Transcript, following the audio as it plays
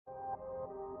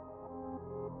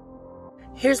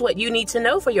Here's what you need to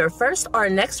know for your first or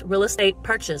next real estate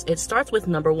purchase. It starts with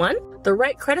number 1, the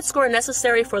right credit score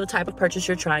necessary for the type of purchase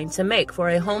you're trying to make. For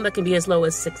a home, that can be as low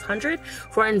as 600.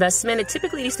 For investment, it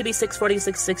typically needs to be 640,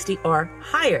 660 or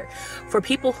higher. For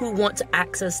people who want to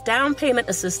access down payment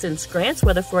assistance grants,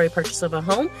 whether for a purchase of a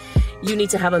home, you need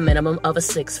to have a minimum of a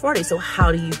 640. So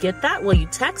how do you get that? Well, you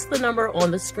text the number on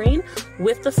the screen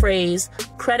with the phrase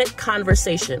credit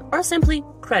conversation or simply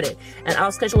credit, and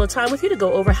I'll schedule a time with you to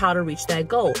go over how to reach that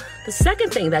goal. The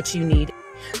second thing that you need,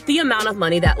 the amount of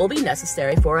money that will be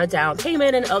necessary for a down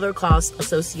payment and other costs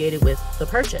associated with the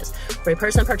purchase. For a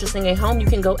person purchasing a home, you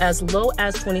can go as low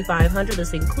as $2,500.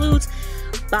 This includes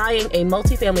buying a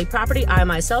multifamily property. I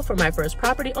myself, for my first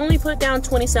property, only put down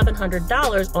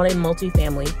 $2,700 on a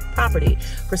multifamily property.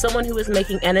 For someone who is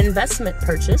making an investment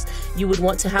purchase, you would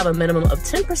want to have a minimum of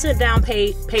 10% down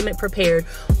payment prepared,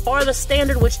 or the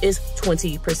standard, which is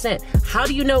 20%. How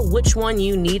do you know which one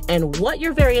you need and what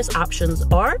your various options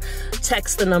are?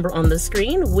 Text the number on the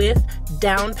screen with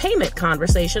down payment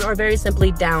conversation, or very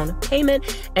simply down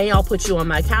payment, and I'll put you on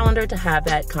my calendar to have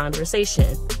that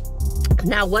conversation.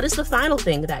 Now, what is the final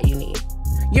thing that you need?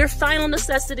 Your final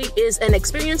necessity is an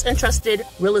experienced and trusted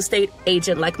real estate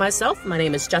agent like myself. My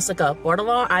name is Jessica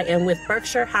Bordelon. I am with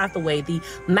Berkshire Hathaway, the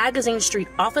Magazine Street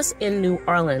office in New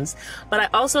Orleans. But I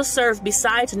also serve,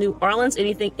 besides New Orleans,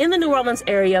 anything in the New Orleans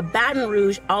area, Baton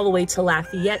Rouge, all the way to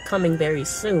Lafayette, coming very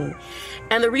soon.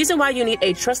 And the reason why you need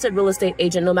a trusted real estate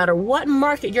agent, no matter what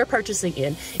market you're purchasing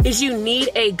in, is you need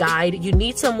a guide. You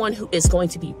need someone who is going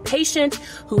to be patient,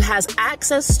 who has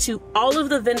access to all of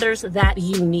the vendors that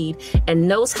you need, and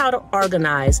knows how to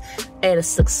organize a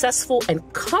successful and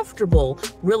comfortable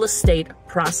real estate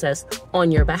process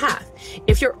on your behalf.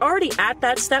 If you're already at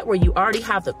that step where you already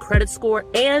have the credit score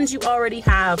and you already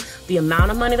have the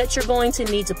amount of money that you're going to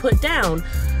need to put down,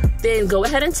 then go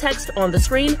ahead and text on the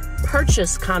screen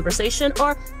purchase conversation,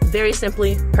 or very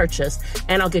simply purchase,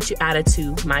 and I'll get you added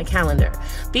to my calendar.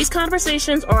 These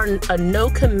conversations are a no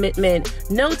commitment,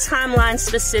 no timeline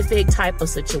specific type of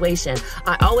situation.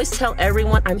 I always tell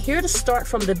everyone I'm here to start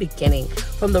from the beginning,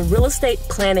 from the real estate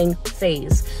planning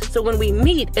phase. So when we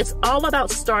meet, it's all about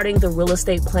starting the real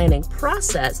estate planning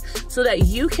process so that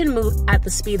you can move at the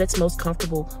speed that's most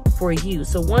comfortable for you.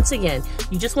 So once again,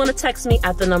 you just want to text me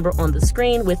at the number on the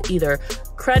screen with either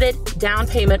credit, down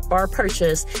payment, or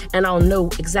purchase, and I'll know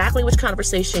exactly which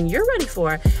conversation you're ready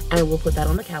for, and we'll put that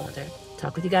on the calendar.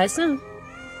 Talk with you guys soon.